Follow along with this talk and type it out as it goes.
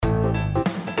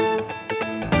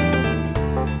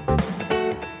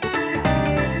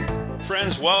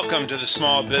welcome to the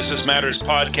Small Business Matters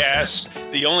podcast,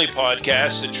 the only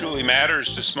podcast that truly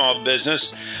matters to small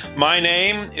business. My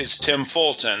name is Tim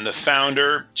Fulton, the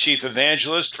founder, chief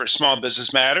evangelist for Small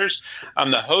Business Matters.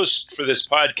 I'm the host for this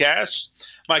podcast.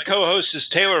 My co-host is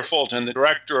Taylor Fulton, the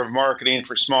director of marketing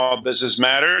for Small Business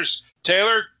Matters.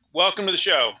 Taylor, welcome to the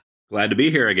show. Glad to be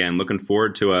here again. Looking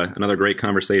forward to another great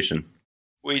conversation.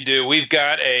 We do. We've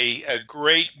got a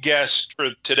great guest for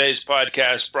today's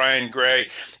podcast, Bryan Gray.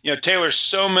 You know, Taylor,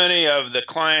 so many of the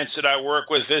clients that I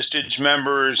work with, Vistage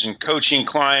members and coaching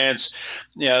clients,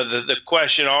 you know, the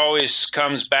question always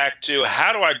comes back to,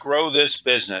 how do I grow this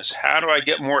business? How do I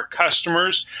get more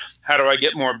customers? How do I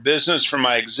get more business from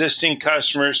my existing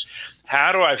customers?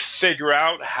 How do I figure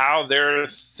out how they're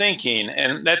thinking?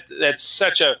 And that's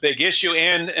such a big issue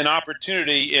and an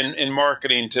opportunity in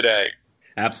marketing today.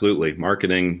 Absolutely.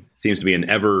 Marketing seems to be an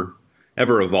ever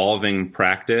evolving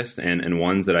practice and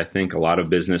ones that I think a lot of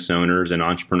business owners and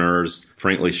entrepreneurs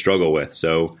frankly struggle with.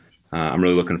 So I'm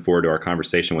really looking forward to our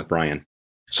conversation with Bryan.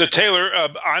 So Taylor,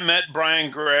 I met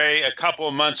Bryan Gray a couple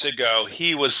of months ago.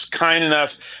 He was kind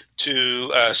enough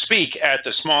to speak at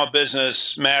the Small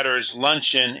Business Matters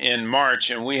luncheon in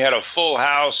March, and we had a full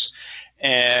house,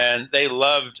 and they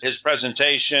loved his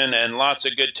presentation and lots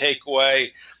of good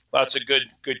takeaway. Lots of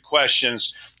good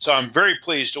questions. So I'm very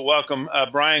pleased to welcome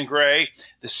Bryan Gray,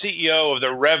 the CEO of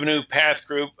the Revenue Path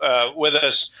Group, with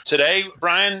us today.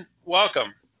 Bryan,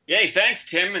 welcome. Yay, thanks,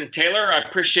 Tim and Taylor. I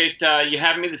appreciate you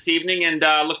having me this evening and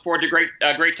look forward to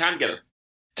a great time together.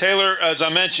 Taylor, as I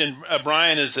mentioned,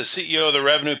 Bryan is the CEO of the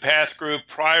Revenue Path Group.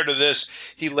 Prior to this,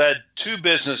 he led two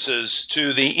businesses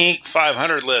to the Inc.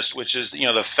 500 list, which is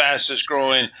the fastest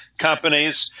growing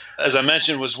companies. As I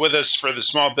mentioned, was with us for the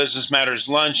Small Business Matters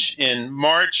lunch in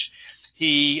March.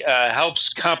 He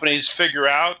helps companies figure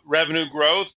out revenue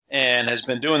growth and has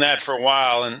been doing that for a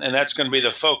while, and that's going to be the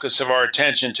focus of our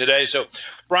attention today. So,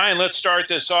 Bryan, let's start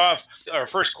this off. Our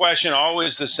first question,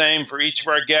 always the same for each of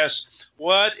our guests.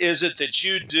 What is it that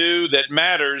you do that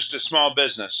matters to small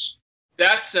business?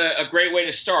 That's a great way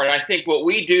to start. I think what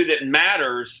we do that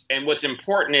matters and what's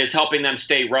important is helping them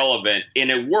stay relevant in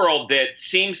a world that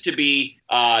seems to be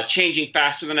changing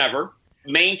faster than ever.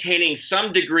 Maintaining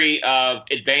some degree of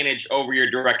advantage over your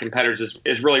direct competitors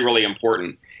is really, really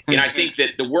important. And I think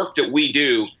that the work that we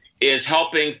do is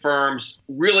helping firms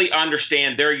really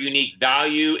understand their unique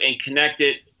value and connect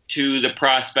it to the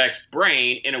prospect's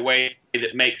brain in a way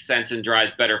that makes sense and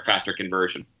drives better, faster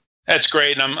conversion. That's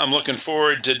great, and I'm looking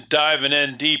forward to diving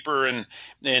in deeper in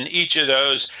each of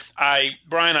those.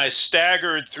 Bryan, I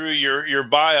staggered through your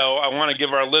bio. I want to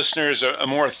give our listeners a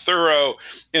more thorough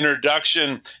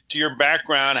introduction to your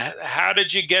background. How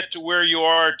did you get to where you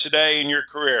are today in your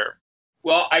career?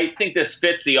 Well, I think this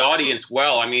fits the audience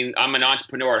well. I mean, I'm an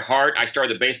entrepreneur at heart. I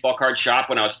started the baseball card shop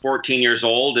when I was 14 years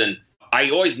old, and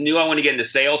I always knew I wanted to get into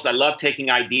sales. I love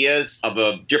taking ideas of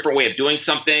a different way of doing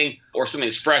something or something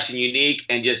that's fresh and unique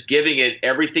and just giving it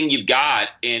everything you've got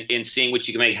and seeing what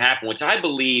you can make happen, which I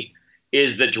believe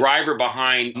is the driver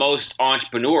behind most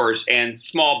entrepreneurs and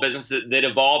small businesses that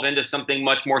evolve into something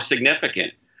much more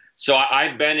significant. So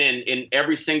I've been in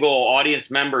every single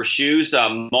audience member's shoes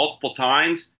multiple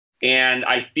times. And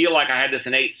I feel like I had this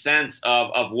innate sense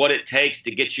of what it takes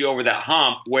to get you over that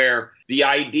hump where the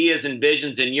ideas and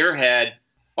visions in your head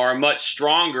are much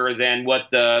stronger than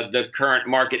what the current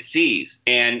market sees.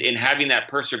 And in having that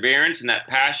perseverance and that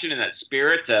passion and that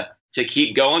spirit to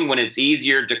keep going when it's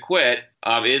easier to quit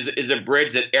is a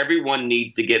bridge that everyone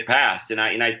needs to get past. And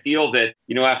I feel that,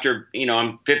 after,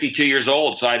 I'm 52 years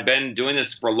old, so I've been doing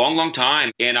this for a long, long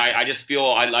time. And I just feel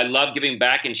I love giving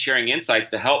back and sharing insights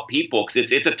to help people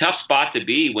because it's a tough spot to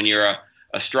be when you're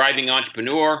a striving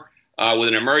entrepreneur with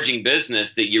an emerging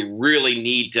business that you really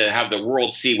need to have the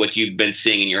world see what you've been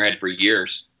seeing in your head for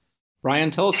years.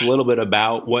 Bryan, tell us a little bit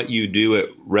about what you do at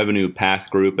Revenue Path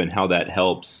Group and how that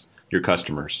helps your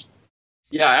customers.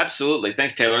 Yeah, absolutely.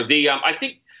 Thanks, Taylor. I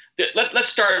think that let's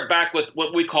start back with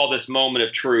what we call this moment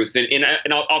of truth.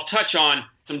 And I'll touch on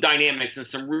some dynamics and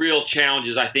some real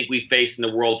challenges I think we face in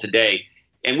the world today.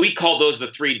 And we call those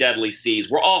the three deadly C's.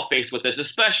 We're all faced with this,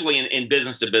 especially in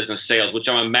business-to-business sales, which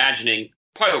I'm imagining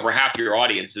probably over half of your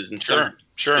audience is in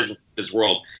this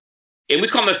world. And we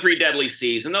call them the three deadly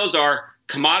C's. And those are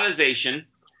commoditization,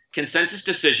 consensus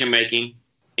decision-making,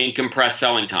 and compressed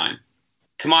selling time.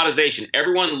 Commoditization.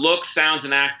 Everyone looks, sounds,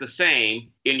 and acts the same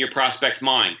in your prospect's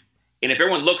mind. And if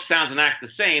everyone looks, sounds, and acts the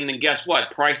same, then guess what?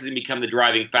 Prices become the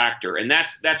driving factor. And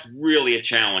that's really a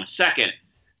challenge. Second,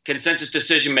 consensus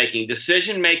decision-making.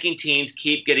 Decision-making teams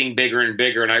keep getting bigger and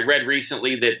bigger. And I read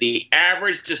recently that the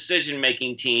average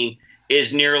decision-making team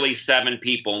is nearly 7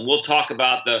 people. And we'll talk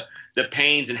about the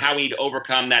pains and how we need to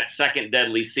overcome that second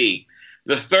deadly C.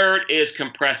 The third is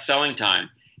compressed selling time.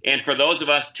 And for those of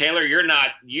us, Taylor,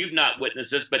 you've not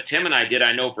witnessed this, but Tim and I did,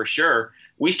 I know for sure.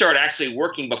 We started actually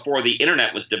working before the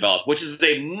internet was developed, which is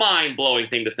a mind-blowing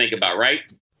thing to think about, right?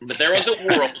 But there was a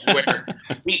world where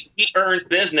we earned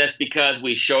business because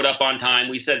we showed up on time.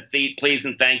 We said please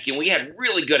and thank you. And we had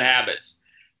really good habits.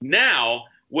 Now,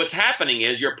 what's happening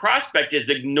is your prospect is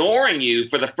ignoring you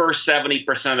for the first 70%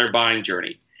 of their buying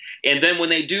journey. And then when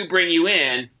they do bring you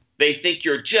in, they think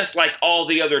you're just like all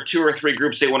the other 2 or 3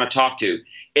 groups they want to talk to.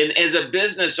 And as a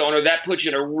business owner, that puts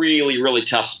you in a really, really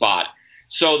tough spot.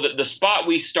 So the spot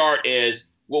we start is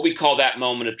what we call that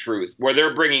moment of truth, where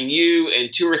they're bringing you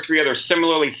and 2 or 3 other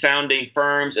similarly sounding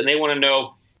firms, and they want to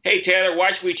know, hey, Taylor,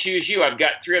 why should we choose you? I've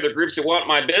got 3 other groups that want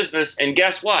my business, and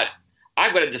guess what?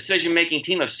 I've got a decision-making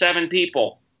team of 7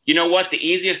 people. You know what? The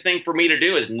easiest thing for me to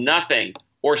do is nothing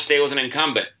or stay with an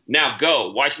incumbent. Now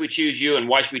go. Why should we choose you, and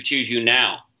why should we choose you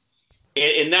now?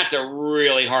 And that's a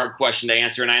really hard question to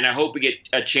answer, and I hope we get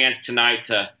a chance tonight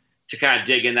to kind of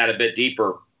dig in that a bit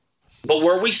deeper. But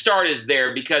where we start is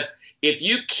there, because if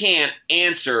you can't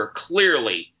answer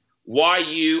clearly why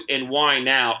you and why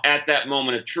now at that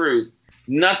moment of truth,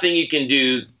 nothing you can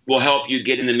do will help you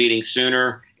get in the meeting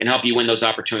sooner and help you win those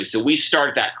opportunities. So we start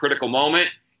at that critical moment,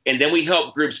 and then we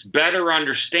help groups better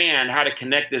understand how to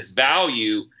connect this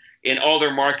value in all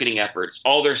their marketing efforts,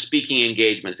 all their speaking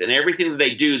engagements, and everything that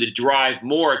they do to drive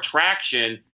more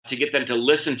attraction to get them to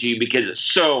listen to you, because it's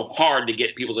so hard to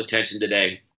get people's attention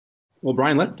today. Well,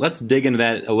 Bryan, let's dig into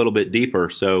that a little bit deeper.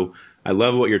 So I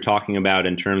love what you're talking about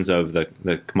in terms of the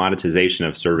commoditization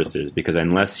of services, because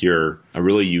unless you're a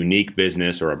really unique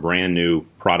business or a brand new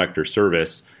product or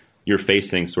service, you're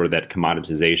facing sort of that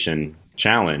commoditization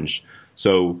challenge.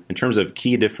 So in terms of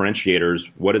key differentiators,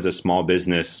 what is a small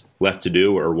business left to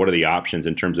do, or what are the options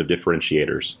in terms of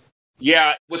differentiators?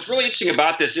 Yeah, what's really interesting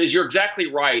about this is you're exactly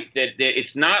right that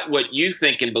it's not what you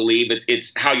think and believe,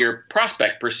 it's how your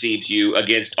prospect perceives you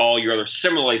against all your other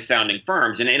similarly sounding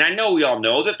firms. And I know we all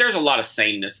know that there's a lot of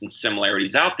sameness and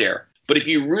similarities out there. But if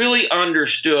you really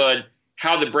understood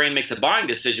how the brain makes a buying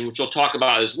decision, which we'll talk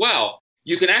about as well,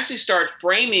 you can actually start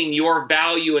framing your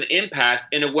value and impact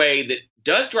in a way that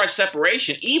does drive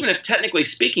separation, even if technically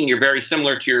speaking, you're very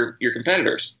similar to your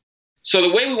competitors. So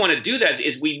the way we want to do that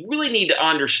is we really need to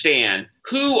understand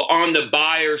who on the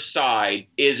buyer's side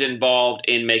is involved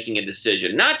in making a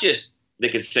decision. Not just they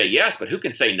can say yes, but who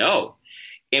can say no.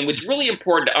 And what's really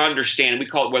important to understand, we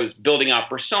call it whether it's building out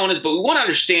personas, but we want to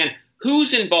understand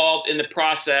who's involved in the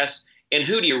process and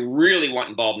who do you really want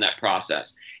involved in that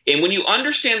process. And when you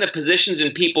understand the positions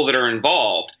and people that are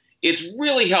involved, it's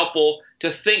really helpful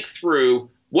to think through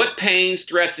what pains,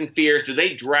 threats, and fears do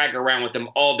they drag around with them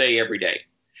all day, every day.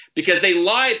 Because they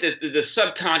lie at the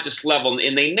subconscious level,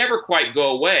 and they never quite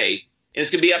go away. And it's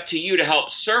going to be up to you to help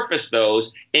surface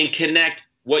those and connect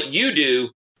what you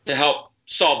do to help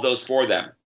solve those for them.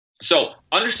 So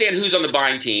understand who's on the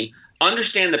buying team,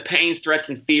 understand the pains, threats,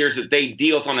 and fears that they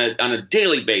deal with on a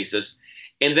daily basis,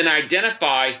 and then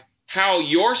identify how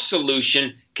your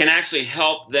solution can actually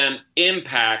help them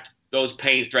impact those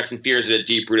pains, threats, and fears at a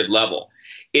deep-rooted level.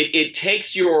 It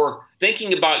takes your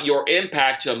thinking about your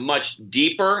impact to a much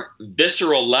deeper,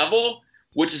 visceral level,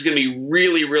 which is going to be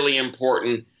really, really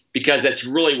important, because that's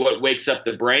really what wakes up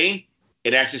the brain.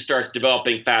 It actually starts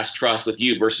developing fast trust with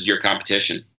you versus your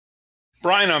competition.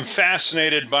 Bryan, I'm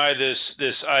fascinated by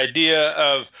this idea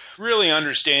of really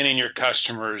understanding your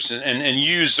customers and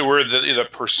use the word the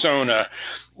persona.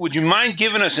 Would you mind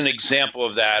giving us an example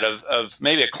of that, of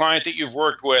maybe a client that you've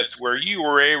worked with where you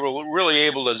were really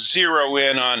able to zero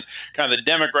in on kind of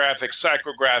the demographics,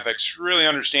 psychographics, really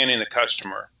understanding the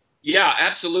customer? Yeah,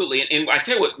 absolutely. And I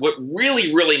tell you what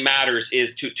really, really matters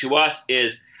is to us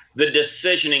is the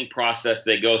decisioning process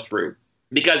they go through.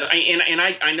 Because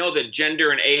I know that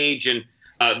gender and age and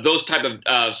those type of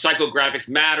psychographics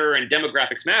matter and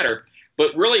demographics matter,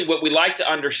 but really what we like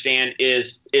to understand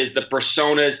is the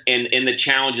personas and the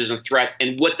challenges and threats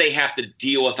and what they have to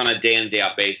deal with on a day in, day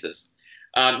out basis.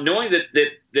 Knowing that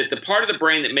the part of the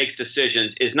brain that makes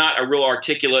decisions is not a real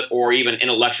articulate or even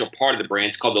intellectual part of the brain.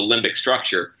 It's called the limbic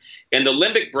structure. And the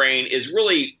limbic brain is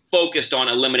really focused on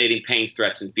eliminating pains,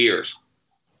 threats, and fears.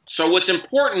 So what's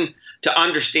important to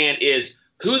understand is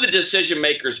who the decision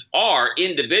makers are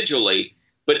individually,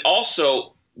 but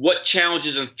also what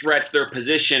challenges and threats their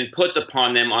position puts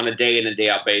upon them on a day in and day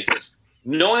out basis.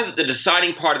 Knowing that the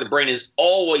deciding part of the brain is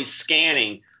always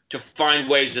scanning to find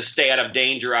ways to stay out of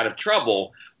danger, out of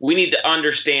trouble, we need to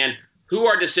understand who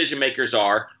our decision makers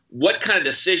are, what kind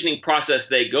of decisioning process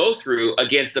they go through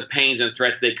against the pains and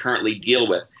threats they currently deal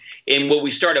with. And what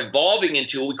we start evolving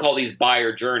into, we call these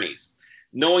buyer journeys,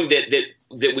 knowing that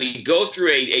we go through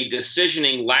a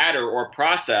decisioning ladder or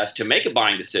process to make a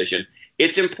buying decision.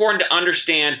 It's important to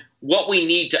understand what we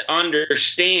need to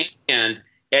understand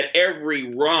at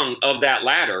every rung of that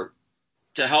ladder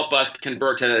to help us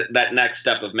convert to that next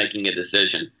step of making a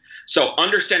decision. So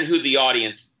understand who the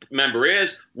audience member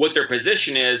is, what their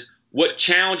position is, what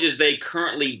challenges they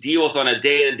currently deal with on a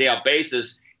day-in, day-out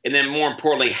basis, and then more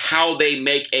importantly, how they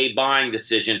make a buying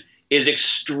decision is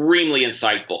extremely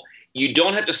insightful. You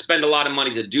don't have to spend a lot of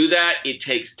money to do that. It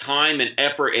takes time and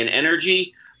effort and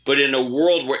energy. But in a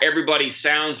world where everybody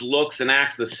sounds, looks, and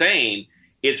acts the same,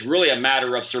 it's really a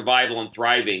matter of survival and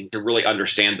thriving to really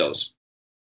understand those.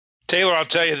 Taylor, I'll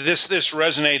tell you, this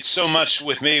resonates so much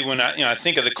with me when I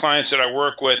think of the clients that I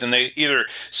work with, and they either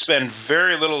spend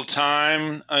very little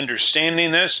time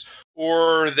understanding this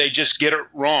or they just get it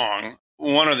wrong,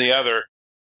 one or the other.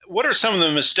 What are some of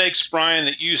the mistakes, Bryan,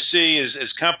 that you see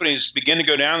as companies begin to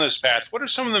go down this path? What are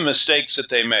some of the mistakes that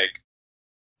they make?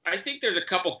 I think there's a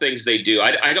couple things they do.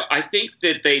 I think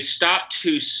that they stop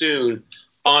too soon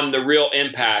on the real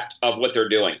impact of what they're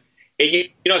doing. And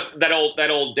that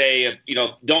old day of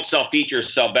don't sell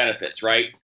features, sell benefits,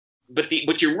 right? But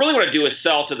what you really want to do is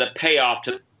sell to the payoff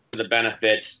to the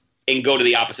benefits and go to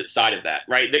the opposite side of that,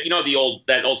 right?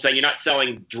 That old saying, you're not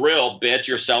selling drill bits,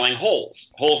 you're selling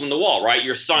holes in the wall, right?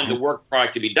 You're selling the work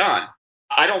product to be done.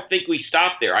 I don't think we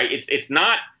stop there. Right? It's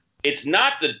not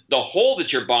the hole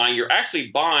that you're buying. You're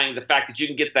actually buying the fact that you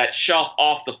can get that shelf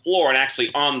off the floor and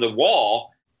actually on the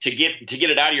wall to get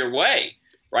it out of your way,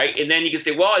 right? And then you can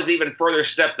say, well, it's even further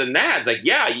step than that. It's like,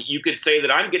 yeah, you could say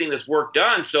that I'm getting this work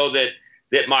done so that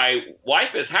my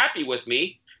wife is happy with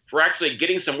me for actually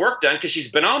getting some work done because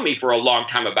she's been on me for a long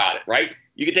time about it, right?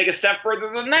 You can take a step further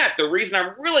than that. The reason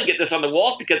I'm really getting this on the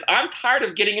wall is because I'm tired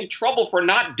of getting in trouble for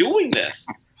not doing this,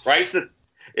 right? So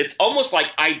it's almost like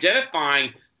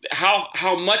identifying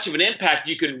how much of an impact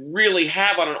you can really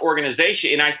have on an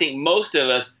organization. And I think most of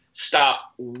us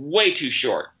stop way too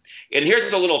short. And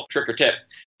here's a little trick or tip.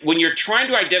 When you're trying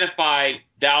to identify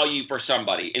value for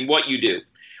somebody in what you do,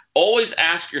 always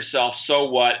ask yourself, so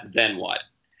what, then what?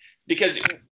 Because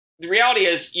the reality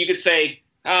is you could say,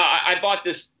 I bought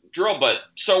this drill, but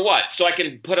so what? So I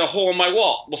can put a hole in my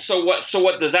wall. Well, so what? So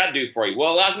what does that do for you?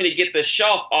 Well, it allows me to get this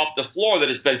shelf off the floor that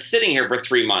has been sitting here for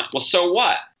 3 months. Well, so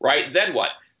what? Right? Then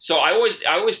what? So I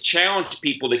always challenge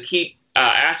people to keep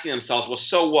asking themselves, well,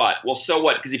 so what? Well, so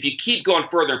what? Because if you keep going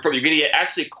further and further, you're going to get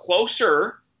actually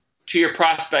closer to your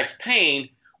prospect's pain,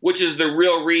 which is the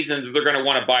real reason that they're going to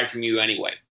want to buy from you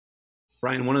anyway.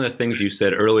 Bryan, one of the things you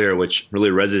said earlier, which really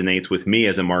resonates with me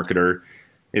as a marketer,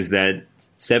 is that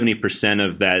 70%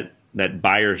 of that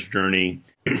buyer's journey,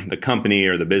 the company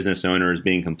or the business owner is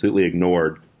being completely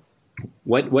ignored.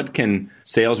 What can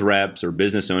sales reps or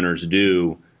business owners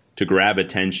do to grab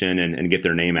attention and get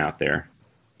their name out there?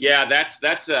 Yeah, that's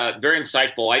very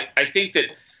insightful. I think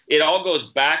that it all goes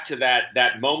back to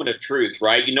that moment of truth,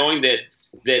 right? Knowing that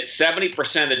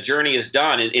 70% of the journey is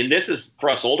done. And this is for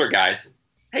us older guys.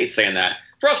 I hate saying that.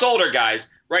 For us older guys,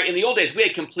 right? In the old days, we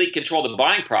had complete control of the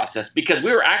buying process because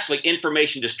we were actually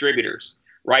information distributors,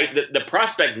 right? The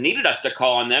prospect needed us to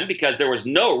call on them because there was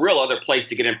no real other place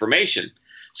to get information.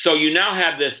 So you now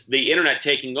have the internet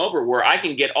taking over where I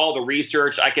can get all the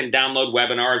research, I can download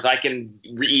webinars, I can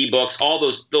read ebooks, all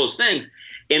those things,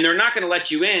 and they're not going to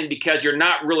let you in because you're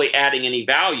not really adding any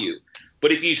value.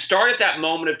 But if you start at that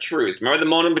moment of truth, remember the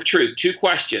moment of truth, 2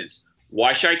 questions.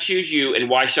 Why should I choose you and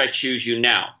why should I choose you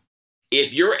now?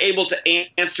 If you're able to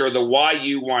answer the why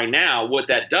you, why now, what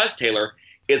that does, Taylor,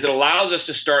 is it allows us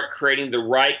to start creating the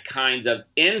right kinds of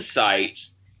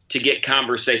insights to get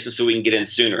conversations so we can get in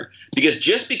sooner. Because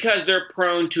just because they're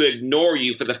prone to ignore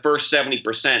you for the first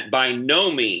 70%, by no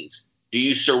means do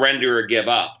you surrender or give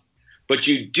up. But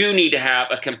you do need to have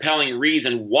a compelling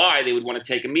reason why they would want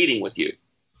to take a meeting with you.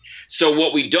 So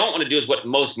what we don't want to do is what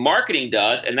most marketing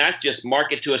does, and that's just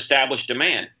market to establish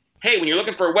demand. Hey, when you're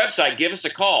looking for a website, give us a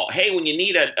call. Hey, when you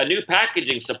need a new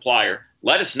packaging supplier,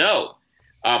 let us know.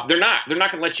 They're not going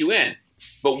to let you in.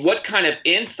 But what kind of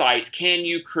insights can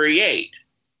you create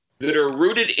that are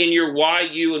rooted in your why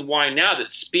you and why now that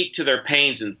speak to their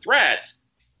pains and threats?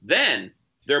 Then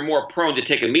they're more prone to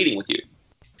take a meeting with you.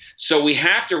 So we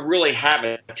have to really have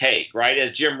a take, right?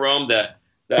 As Jim Rome, the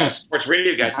sports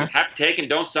radio guy says, have a take and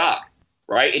don't suck,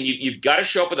 right? And you've got to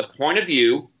show up with a point of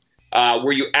view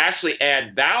where you actually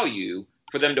add value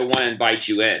for them to want to invite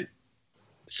you in.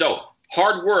 So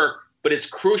hard work, but it's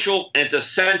crucial and it's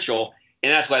essential.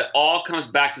 And that's why it all comes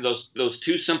back to those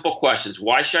two simple questions.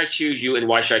 Why should I choose you, and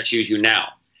why should I choose you now?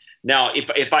 Now,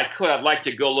 if I could, I'd like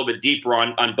to go a little bit deeper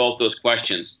on both those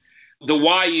questions. The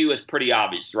why you is pretty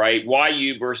obvious, right? Why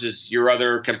you versus your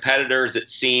other competitors that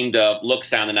seem to look,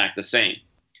 sound, and act the same.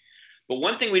 But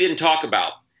one thing we didn't talk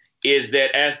about is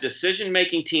that as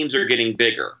decision-making teams are getting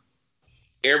bigger,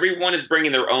 everyone is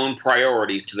bringing their own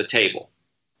priorities to the table.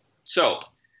 So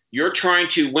you're trying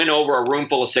to win over a room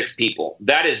full of 6 people.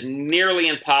 That is nearly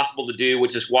impossible to do,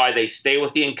 which is why they stay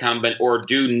with the incumbent or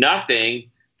do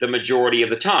nothing the majority of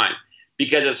the time,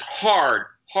 because it's hard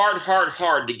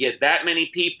to get that many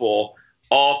people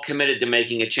all committed to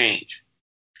making a change.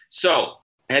 So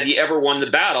have you ever won the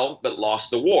battle but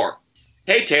lost the war?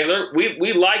 Hey, Taylor,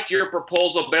 we liked your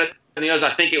proposal better than the others.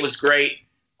 I think it was great.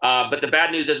 But the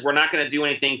bad news is we're not going to do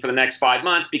anything for the next 5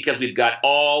 months because we've got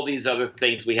all these other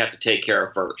things we have to take care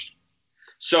of first.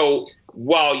 So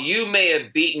while you may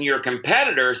have beaten your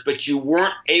competitors, but you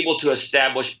weren't able to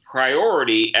establish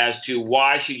priority as to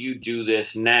why should you do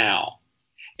this now.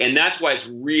 And that's why it's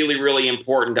really, really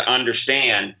important to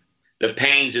understand the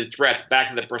pains and threats, back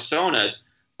to the personas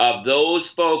of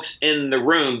those folks in the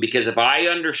room, because if I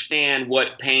understand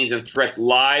what pains and threats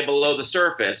lie below the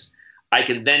surface, I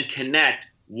can then connect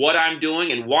what I'm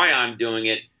doing and why I'm doing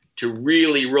it to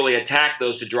really, really attack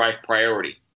those to drive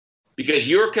priority. Because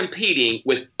you're competing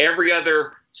with every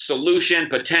other solution,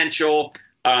 potential,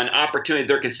 an opportunity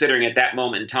they're considering at that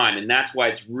moment in time. And that's why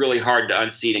it's really hard to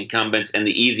unseat incumbents. And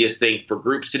the easiest thing for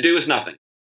groups to do is nothing.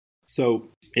 So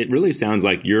it really sounds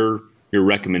like your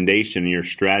recommendation, your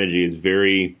strategy is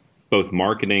very both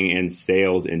marketing and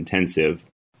sales intensive.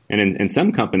 And in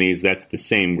some companies, that's the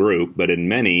same group, but in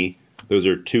many, those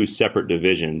are 2 separate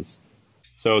divisions.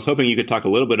 So I was hoping you could talk a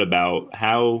little bit about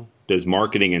how does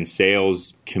marketing and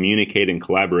sales communicate and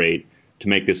collaborate to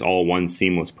make this all one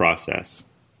seamless process?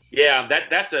 Yeah,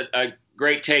 that's a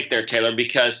great take there, Taylor,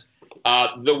 because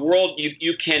the world,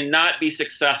 you cannot be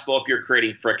successful if you're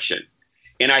creating friction.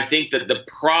 And I think that the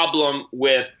problem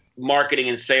with marketing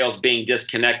and sales being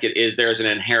disconnected is there's an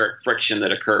inherent friction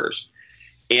that occurs.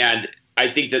 And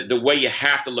I think that the way you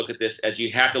have to look at this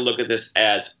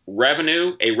as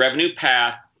revenue, a revenue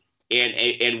path,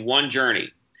 and one journey.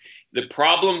 The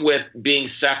problem with being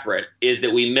separate is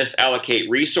that we misallocate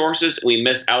resources, we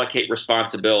misallocate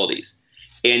responsibilities.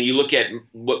 And you look at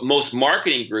what most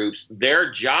marketing groups, their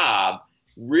job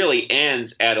really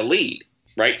ends at a lead,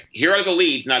 right? Here are the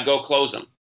leads, now go close them.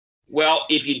 Well,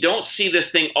 if you don't see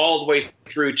this thing all the way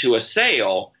through to a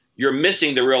sale, you're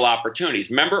missing the real opportunities.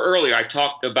 Remember earlier I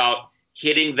talked about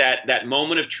hitting that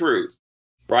moment of truth,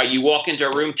 right? You walk into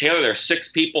a room, Taylor, there are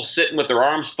 6 people sitting with their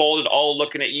arms folded, all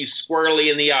looking at you squarely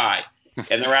in the eye.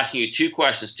 And they're asking you 2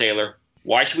 questions, Taylor.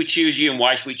 Why should we choose you, and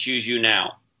why should we choose you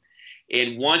now?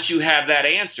 And once you have that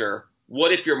answer,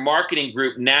 what if your marketing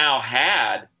group now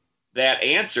had that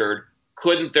answered?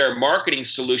 Couldn't their marketing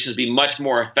solutions be much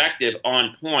more effective,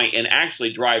 on point, and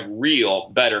actually drive real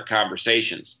better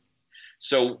conversations?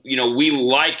 So, we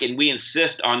like and we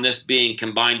insist on this being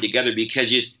combined together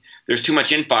because there's too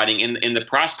much infighting, and the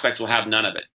prospects will have none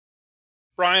of it.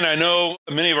 Bryan, I know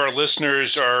many of our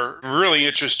listeners are really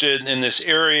interested in this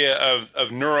area of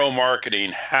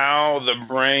neuromarketing, how the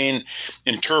brain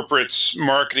interprets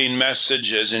marketing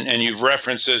messages, and you've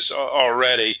referenced this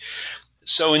already.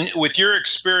 So with your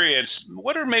experience,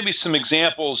 what are maybe some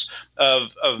examples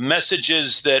of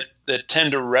messages that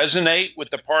tend to resonate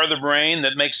with the part of the brain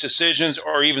that makes decisions,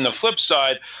 or even the flip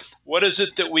side, what is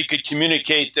it that we could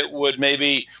communicate that would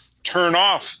maybe turn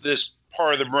off this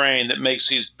part of the brain that makes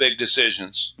these big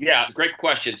decisions? Yeah, great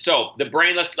question. So the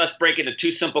brain, let's break it into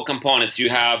 2 simple components. You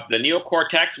have the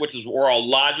neocortex, which is where all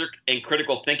logic and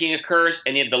critical thinking occurs,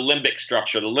 and you have the limbic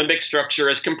structure. The limbic structure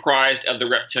is comprised of the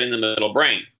reptilian and the middle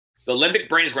brain. The limbic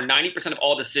brain is where 90% of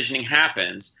all decisioning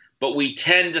happens, but we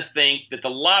tend to think that the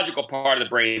logical part of the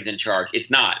brain is in charge. It's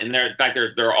not. And in fact,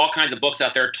 there are all kinds of books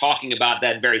out there talking about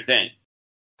that very thing.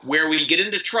 Where we get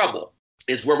into trouble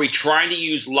is where we try to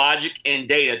use logic and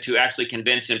data to actually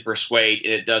convince and persuade,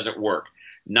 and it doesn't work.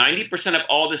 90% of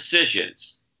all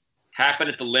decisions happen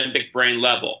at the limbic brain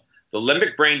level. The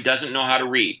limbic brain doesn't know how to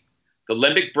read. The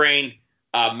limbic brain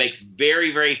makes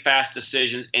very, very fast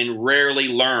decisions and rarely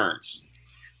learns.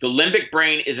 The limbic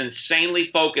brain is insanely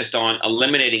focused on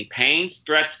eliminating pains,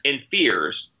 threats, and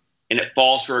fears, and it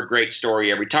falls for a great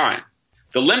story every time.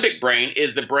 The limbic brain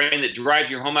is the brain that drives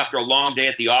you home after a long day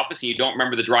at the office and you don't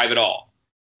remember the drive at all.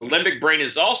 The limbic brain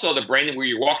is also the brain where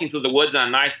you're walking through the woods on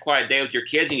a nice, quiet day with your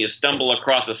kids and you stumble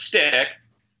across a stick,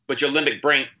 but your limbic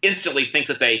brain instantly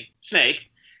thinks it's a snake,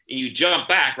 and you jump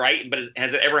back, right? But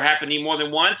has it ever happened to you more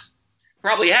than once?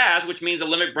 Probably has, which means the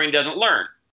limbic brain doesn't learn.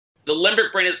 The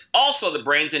limbic brain is also the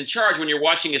brain's in charge when you're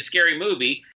watching a scary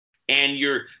movie and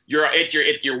you're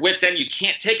at your wit's end, you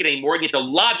can't take it anymore, and you have to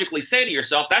logically say to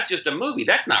yourself, that's just a movie,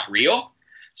 that's not real.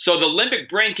 So the limbic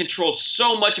brain controls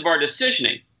so much of our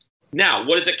decisioning. Now,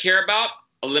 what does it care about?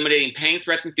 Eliminating pain,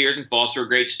 threats, and fears, and falls through a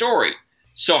great story.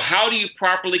 So how do you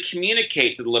properly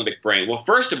communicate to the limbic brain? Well,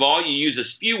 first of all, you use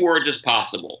as few words as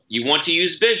possible. You want to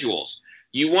use visuals.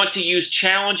 You want to use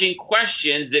challenging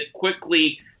questions that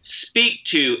quickly speak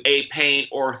to a pain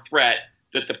or threat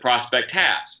that the prospect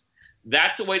has.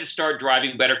 That's the way to start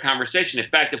driving better conversation. In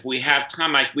fact, if we have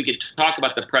time, we could talk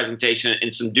about the presentation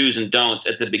and some do's and don'ts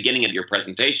at the beginning of your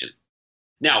presentation.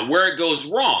 Now, where it goes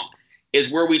wrong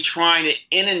is where we try to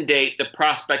inundate the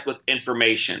prospect with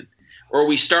information, or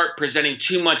we start presenting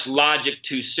too much logic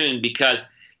too soon because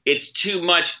it's too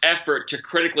much effort to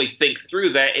critically think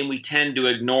through that, and we tend to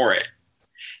ignore it.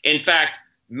 In fact,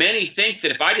 many think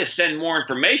that if I just send more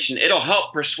information, it'll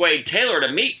help persuade Taylor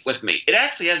to meet with me. It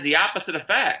actually has the opposite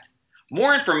effect.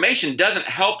 More information doesn't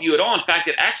help you at all. In fact,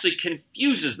 it actually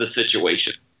confuses the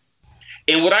situation.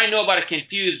 And what I know about a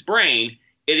confused brain,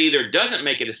 it either doesn't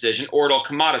make a decision or it'll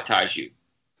commoditize you.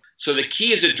 So the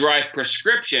key is to drive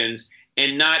prescriptions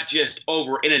and not just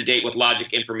over-inundate with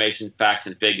logic, information, facts,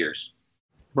 and figures.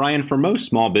 Bryan, for most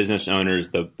small business owners,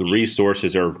 the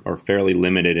resources are fairly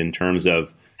limited in terms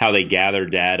of how they gather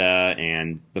data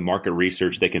and the market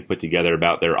research they can put together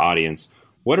about their audience.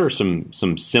 What are some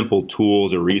simple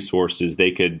tools or resources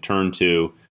they could turn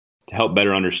to help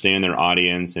better understand their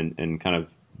audience and kind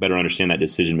of better understand that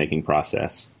decision-making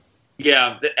process?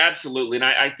 Yeah, absolutely. And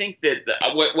I think that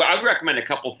I would recommend a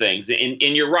couple things. And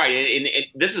you're right. And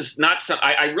this is not some.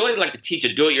 I really like to teach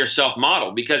a do-it-yourself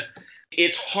model because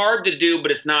it's hard to do,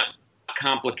 but it's not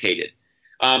complicated.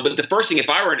 But the first thing, if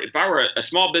I were a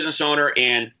small business owner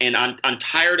and I'm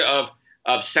tired of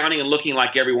sounding and looking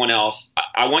like everyone else,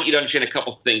 I want you to understand a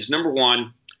couple things. Number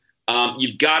one,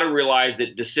 you've got to realize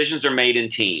that decisions are made in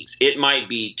teams. It might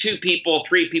be 2 people,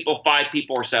 3 people, 5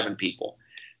 people, or 7 people.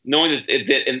 Knowing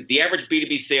that in the average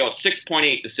B2B sale, it's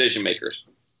 6.8 decision makers.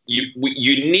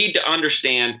 You need to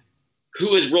understand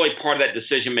who is really part of that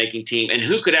decision-making team and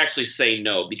who could actually say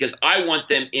no, because I want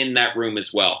them in that room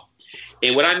as well.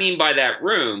 And what I mean by that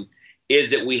room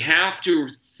is that we have to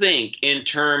think in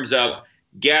terms of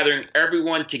gathering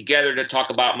everyone together to talk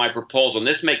about my proposal. And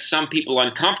this makes some people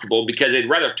uncomfortable because they'd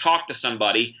rather talk to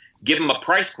somebody, give them a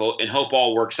price quote, and hope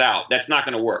all works out. That's not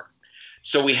going to work.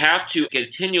 So we have to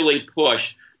continually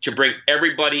push to bring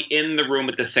everybody in the room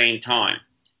at the same time.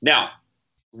 Now,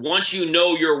 once you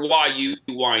know your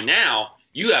why now,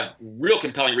 you have real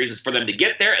compelling reasons for them to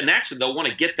get there, and actually they'll want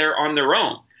to get there on their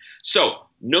own. So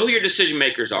know who your decision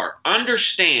makers are.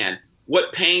 Understand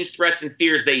what pains, threats, and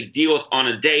fears they deal with on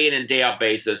a day in and day out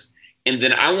basis, and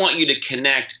then I want you to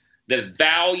connect the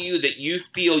value that you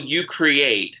feel you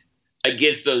create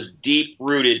against those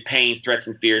deep-rooted pains, threats,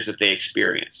 and fears that they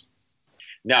experience.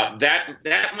 Now, that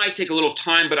might take a little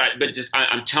time, but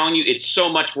I'm telling you, it's so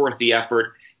much worth the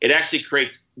effort. It actually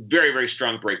creates very, very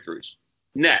strong breakthroughs.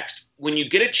 Next, when you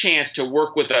get a chance to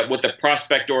work with a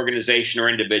prospect organization or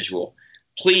individual,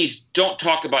 please don't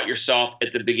talk about yourself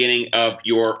at the beginning of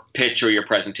your pitch or your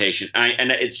presentation.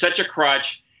 And it's such a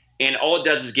crutch, and all it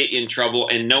does is get you in trouble,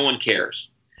 and no one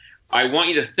cares. I want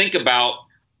you to think about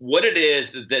what it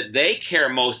is that they care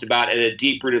most about at a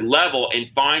deep-rooted level and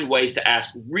find ways to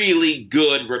ask really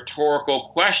good rhetorical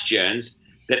questions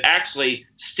that actually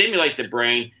stimulate the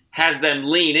brain, has them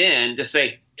lean in to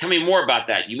say, tell me more about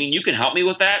that. You mean you can help me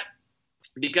with that?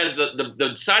 Because the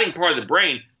deciding part of the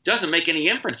brain doesn't make any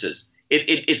inferences.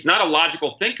 It's not a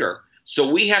logical thinker. So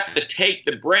we have to take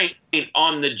the brain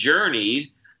on the journey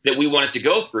that we want it to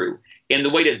go through. And the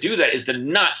way to do that is to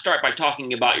not start by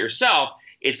talking about yourself.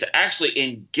 It's to actually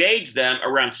engage them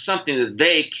around something that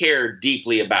they care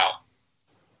deeply about.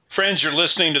 Friends, you're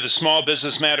listening to the Small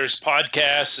Business Matters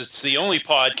podcast. It's the only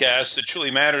podcast that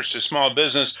truly matters to small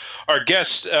business. Our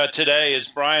guest today is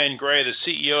Bryan Gray, the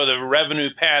CEO of the Revenue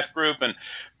Path Group. And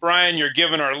Bryan, you're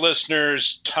giving our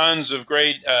listeners tons of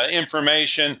great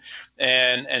information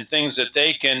and things that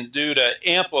they can do to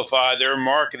amplify their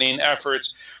marketing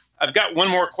efforts. I've got one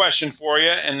more question for you,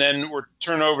 and then we'll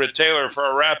turn over to Taylor for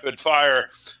a rapid fire.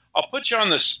 I'll put you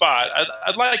on the spot.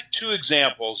 I'd like 2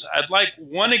 examples. I'd like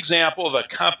one example of a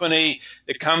company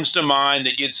that comes to mind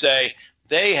that you'd say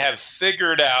they have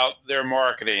figured out their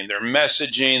marketing, their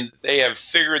messaging. They have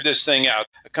figured this thing out.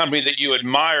 A company that you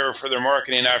admire for their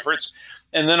marketing efforts.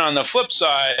 And then on the flip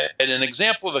side, an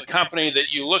example of a company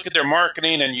that you look at their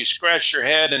marketing and you scratch your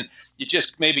head and you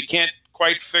just maybe can't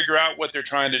quite figure out what they're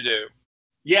trying to do.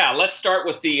 Yeah, let's start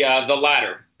with the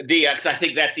latter. Because I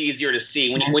think that's easier to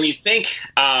see when you think.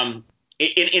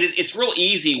 It's real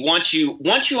easy once you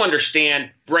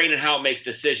understand brain and how it makes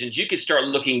decisions. You can start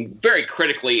looking very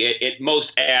critically at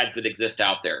most ads that exist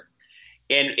out there,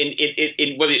 and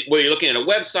whether you're looking at a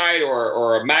website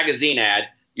or a magazine ad,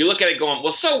 you look at it going,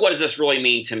 well, so what does this really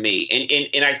mean to me?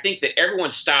 And I think that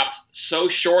everyone stops so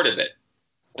short of it,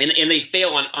 and they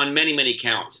fail on many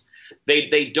counts.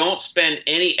 They don't spend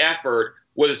any effort,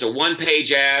 whether it's a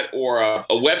one-page ad or a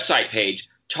website page,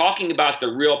 talking about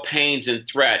the real pains and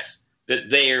threats that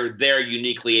they're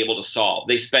uniquely able to solve.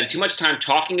 They spend too much time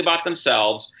talking about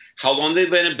themselves, how long they've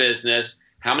been in business,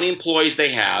 how many employees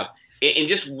they have, and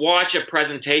just watch a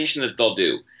presentation that they'll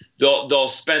do. They'll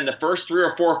spend the first 3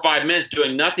 or 4 or 5 minutes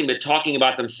doing nothing but talking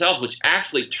about themselves, which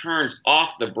actually turns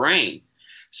off the brain.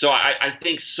 So I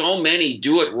think so many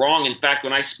do it wrong. In fact,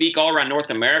 when I speak all around North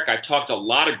America, I talk to a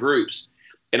lot of groups,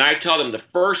 and I tell them the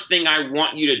first thing I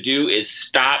want you to do is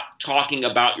stop talking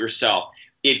about yourself.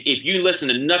 If you listen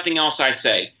to nothing else I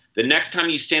say, the next time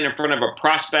you stand in front of a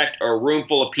prospect or a room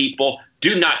full of people,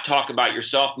 do not talk about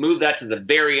yourself. Move that to the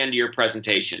very end of your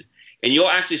presentation. And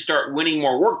you'll actually start winning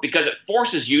more work because it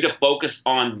forces you to focus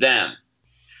on them.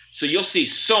 So you'll see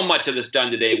so much of this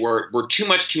done today where too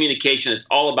much communication is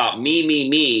all about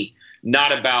me,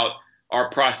 not about our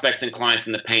prospects and clients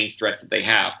and the pain threats that they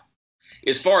have.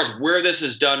 As far as where this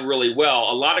is done really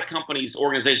well, a lot of companies,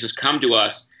 organizations come to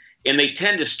us, and they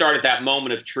tend to start at that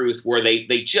moment of truth where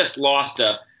they just lost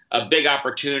a big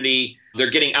opportunity.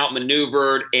 They're getting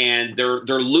outmaneuvered, and they're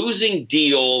losing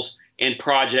deals and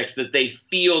projects that they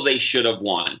feel they should have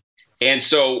won. And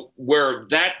so where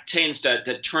that tends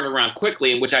to turn around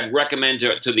quickly, and which I'd recommend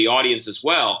to the audience as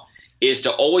well, is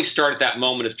to always start at that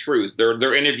moment of truth.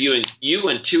 They're interviewing you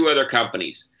and 2 other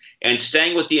companies, and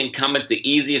staying with the incumbent's the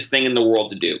easiest thing in the world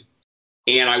to do.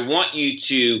 And I want you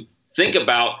to think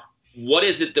about what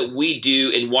is it that we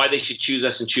do and why they should choose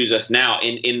us and choose us now.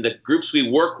 In the groups we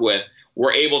work with,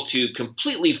 we're able to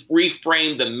completely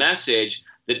reframe the message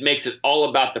that makes it all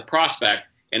about the prospect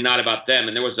and not about them.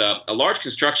 And there was a large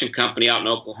construction company out in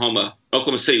Oklahoma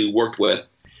City we worked with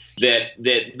that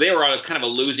they were on a kind of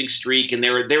a losing streak, and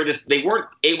they weren't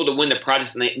able to win the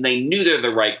projects, and they knew they're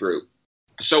the right group.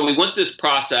 So we went through this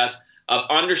process of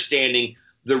understanding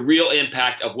the real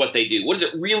impact of what they do. What does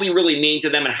it really, really mean to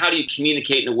them, and how do you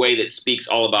communicate in a way that speaks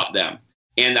all about them?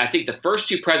 And I think the first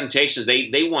 2 presentations,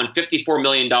 they won $54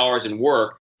 million in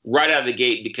work right out of the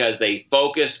gate because they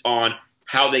focused on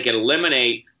how they could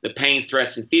eliminate the pains,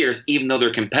 threats, and fears, even though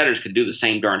their competitors could do the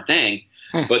same darn thing.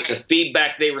 But the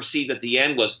feedback they received at the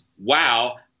end was,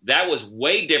 wow, that was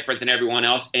way different than everyone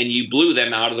else, and you blew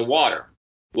them out of the water.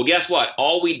 Well, guess what?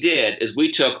 All we did is we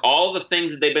took all the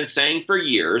things that they've been saying for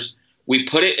years, we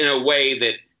put it in a way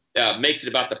that makes it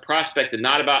about the prospect and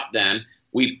not about them.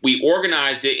 We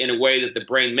organized it in a way that the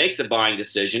brain makes a buying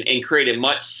decision and create a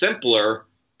much simpler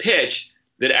pitch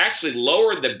that actually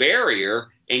lowered the barrier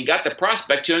and got the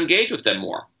prospect to engage with them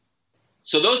more.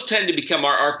 So those tend to become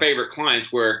our favorite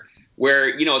clients where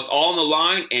it's all on the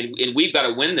line and we've got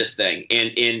to win this thing.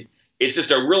 And it's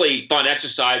just a really fun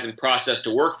exercise and process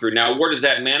to work through. Now, where does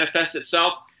that manifest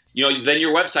itself? Then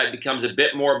your website becomes a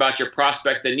bit more about your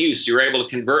prospect than you. So you're able to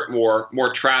convert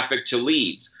more traffic to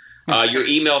leads. Your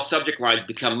email subject lines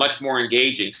become much more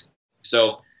engaging.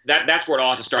 So that's where it all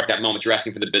has to start, that moment you're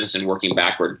asking for the business and working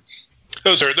backward.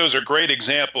 Those are great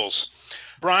examples.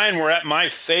 Bryan, we're at my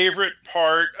favorite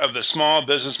part of the Small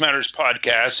Business Matters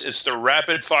podcast. It's the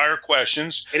rapid fire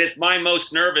questions. And it's my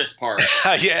most nervous part.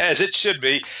 Yeah, as it should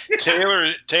be.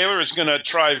 Taylor is going to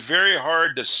try very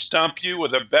hard to stump you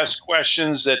with the best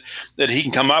questions that he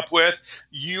can come up with.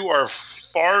 You are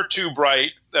far too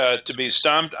bright to be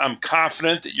stumped. I'm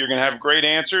confident that you're going to have great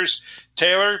answers.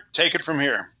 Taylor, take it from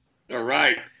here. All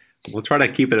right. We'll try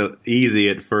to keep it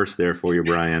easy at first there for you,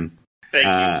 Bryan. Thank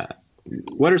you.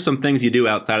 What are some things you do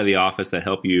outside of the office that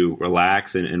help you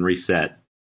relax and reset?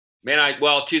 Man,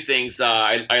 2 things.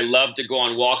 I love to go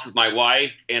on walks with my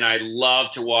wife, and I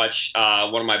love to watch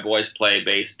one of my boys play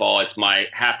baseball. It's my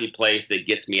happy place that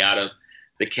gets me out of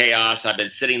the chaos. I've been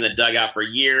sitting in the dugout for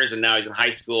years, and now he's in high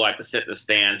school. I have to sit in the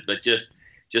stands. But just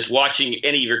watching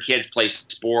any of your kids play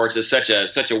sports is such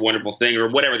a wonderful thing, or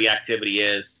whatever the activity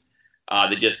is.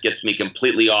 That just gets me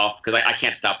completely off because I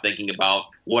can't stop thinking about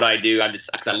what I do.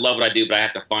 Because I love what I do, but I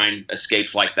have to find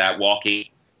escapes like that, walking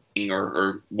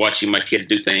or watching my kids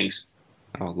do things.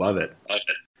 Oh, love it.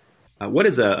 What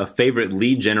is a favorite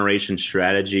lead generation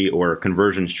strategy or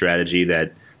conversion strategy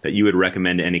that you would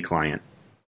recommend to any client?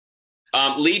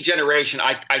 Lead generation,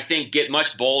 I think, get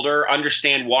much bolder,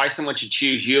 understand why someone should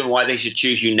choose you and why they should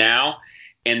choose you now,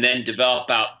 and then develop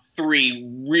out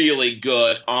 3 really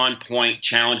good, on-point,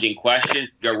 challenging questions.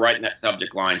 Go right in that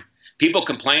subject line. People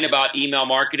complain about email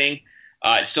marketing.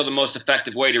 It's still the most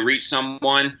effective way to reach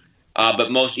someone,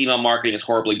 but most email marketing is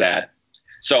horribly bad.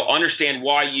 So understand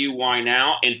why you, why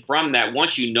now. And from that,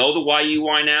 once you know the why you,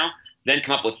 why now, then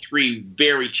come up with 3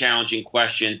 very challenging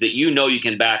questions that you know you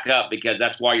can back up, because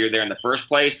that's why you're there in the first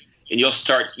place. And you'll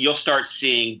start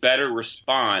seeing better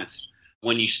response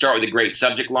when you start with a great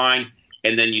subject line,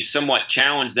 and then you somewhat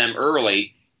challenge them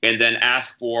early, and then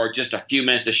ask for just a few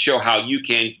minutes to show how you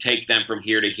can take them from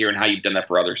here to here and how you've done that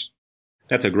for others.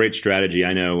 That's a great strategy.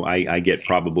 I know I get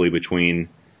probably between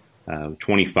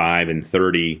 25 and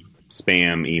 30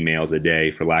 spam emails a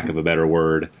day, for lack of a better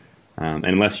word.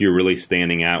 Unless you're really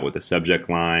standing out with a subject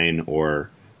line or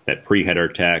that pre-header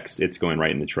text, it's going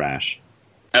right in the trash.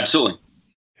 Absolutely.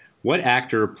 What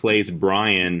actor plays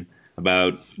Bryan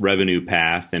about Revenue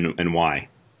Path, and why?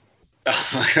 Oh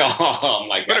my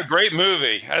God! What a great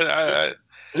movie!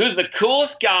 Who's the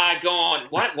coolest guy going?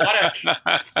 What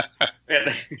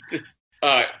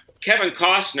Kevin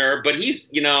Costner, but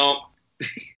he's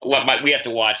we have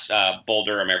to watch Bull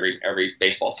Durham every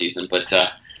baseball season, but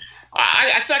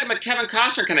I feel like I'm a Kevin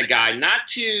Costner kind of guy, not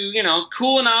too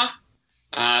cool enough.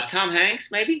 Tom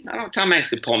Hanks, maybe. I don't know. Tom Hanks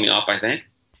could pull me off, I think.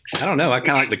 I don't know. I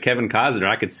kind of like the Kevin Costner.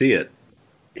 I could see it.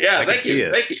 Yeah, thank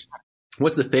you.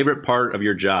 What's the favorite part of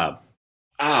your job?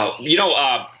 Oh,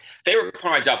 favorite part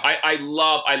of my job. I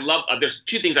love. There's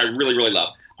 2 things I really, really love.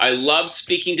 I love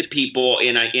speaking to people,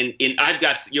 and I've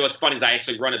got. What's funny is I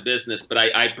actually run a business, but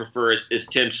I prefer as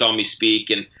Tim saw me speak,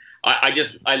 and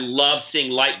I love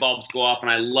seeing light bulbs go off,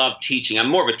 and I love teaching. I'm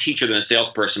more of a teacher than a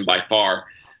salesperson by far.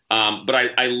 But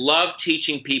I love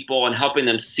teaching people and helping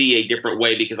them see a different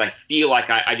way, because I feel like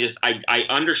I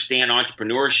understand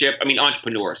entrepreneurship. I mean,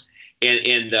 entrepreneurs,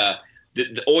 and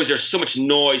always there's so much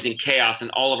noise and chaos in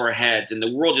all of our heads, and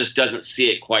the world just doesn't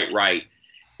see it quite right.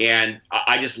 And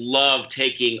I just love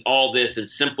taking all this and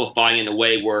simplifying in a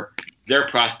way where their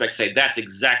prospects say, that's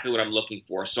exactly what I'm looking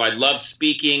for. So I love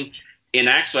speaking. And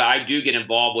actually, I do get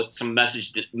involved with some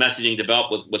messaging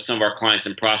developed with some of our clients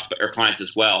and clients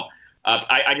as well.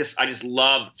 I just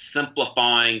love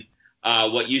simplifying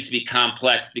what used to be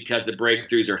complex, because the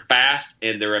breakthroughs are fast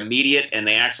and they're immediate, and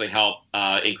they actually help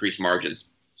increase margins.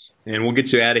 And we'll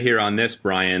get you out of here on this,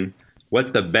 Bryan.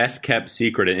 What's the best kept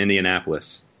secret in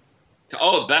Indianapolis?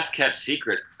 Oh, best kept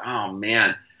secret. Oh,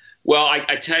 man. Well,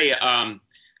 I tell you,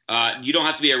 you don't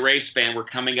have to be a race fan. We're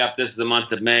coming up. This is the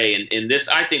month of May. And this,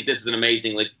 I think this is an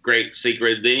amazingly great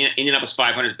secret. The Indianapolis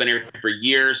 500 has been here for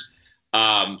years.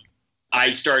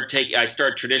 I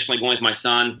started traditionally going with my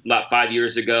son about 5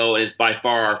 years ago, and it's by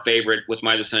far our favorite. With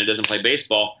my other son who doesn't play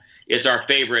baseball, it's our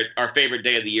favorite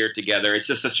day of the year together. It's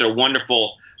just such a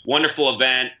wonderful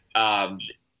event. I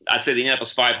say the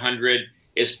Indianapolis 500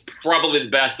 is probably the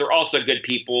best. They're also good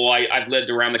people. I've lived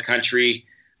around the country.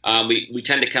 We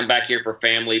tend to come back here for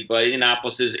family, but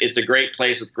Indianapolis it's a great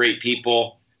place with great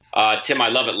people. Tim, I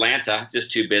love Atlanta. It's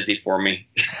just too busy for me.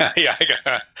 Yeah,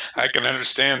 I can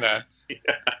understand that.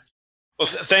 Yes. Well,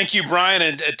 thank you, Bryan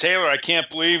and Taylor. I can't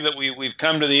believe that we've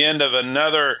come to the end of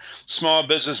another Small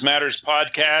Business Matters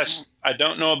podcast. I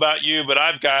don't know about you, but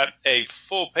I've got a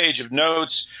full page of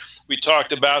notes. We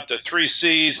talked about the 3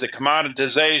 C's, the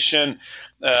commoditization,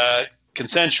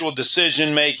 consensual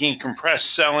decision-making,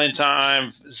 compressed selling time,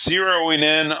 zeroing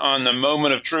in on the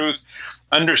moment of truth,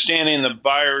 understanding the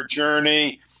buyer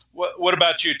journey. What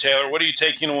about you, Taylor? What are you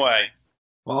taking away?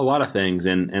 Well, a lot of things.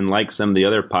 And like some of the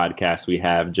other podcasts we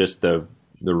have, just the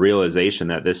realization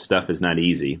that this stuff is not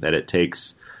easy, that it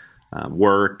takes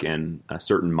work and a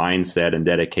certain mindset and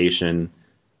dedication,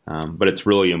 but it's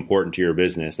really important to your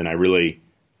business. And I really,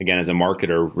 again, as a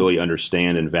marketer, really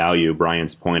understand and value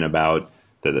Bryan's point about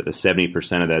the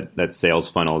 70% of that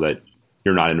sales funnel that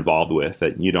you're not involved with,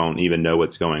 that you don't even know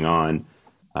what's going on.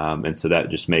 And so that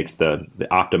just makes the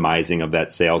optimizing of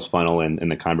that sales funnel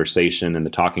and the conversation and the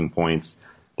talking points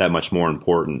that much more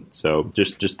important. So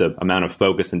just the amount of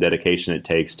focus and dedication it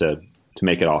takes to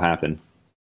make it all happen.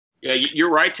 Yeah,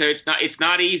 you're right, Ted. It's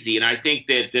not easy, and I think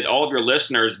that all of your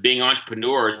listeners, being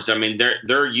entrepreneurs, I mean,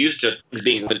 they're used to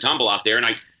being the tumble out there, and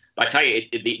I tell you,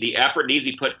 the effort needs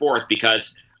to be put forth,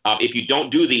 because if you don't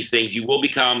do these things, you will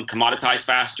become commoditized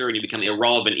faster, and you become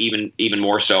irrelevant even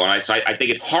more so. And I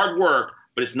think it's hard work,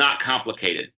 but it's not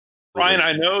complicated. Bryan,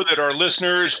 I know that our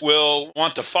listeners will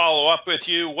want to follow up with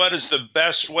you. What is the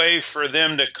best way for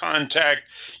them to contact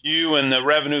you and the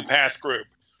Revenue Path Group?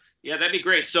 Yeah, that'd be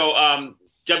great. So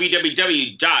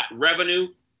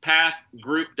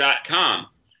www.revenuepathgroup.com.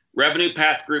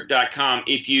 revenuepathgroup.com.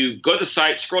 If you go to the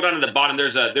site, scroll down to the bottom,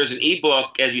 there's an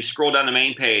ebook as you scroll down the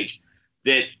main page.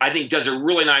 that I think does a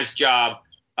really nice job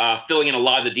filling in a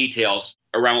lot of the details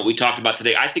around what we talked about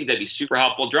today. I think that'd be super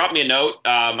helpful. Drop me a note.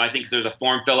 I think there's a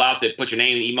form fill out that puts your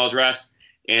name and email address,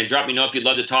 and drop me a note if you'd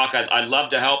love to talk. I'd love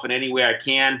to help in any way I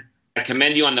can. I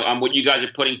commend you on what you guys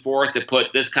are putting forth to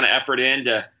put this kind of effort in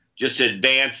to just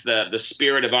advance the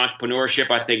spirit of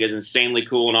entrepreneurship. I think is insanely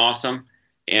cool and awesome.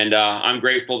 And I'm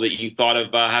grateful that you thought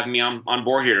of having me on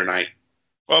board here tonight.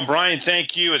 Well, Bryan,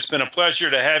 thank you. It's been a pleasure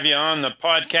to have you on the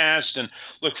podcast, and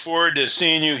look forward to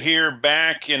seeing you here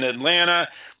back in Atlanta.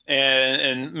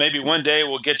 And maybe one day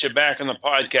we'll get you back on the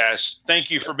podcast.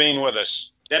 Thank you for being with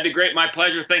us. That'd be great. My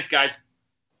pleasure. Thanks, guys.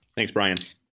 Thanks, Bryan.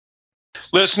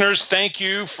 Listeners, thank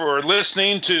you for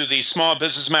listening to the Small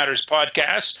Business Matters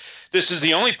podcast. This is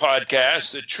the only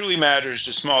podcast that truly matters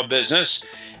to small business.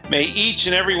 May each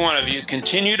and every one of you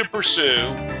continue to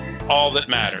pursue all that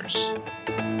matters.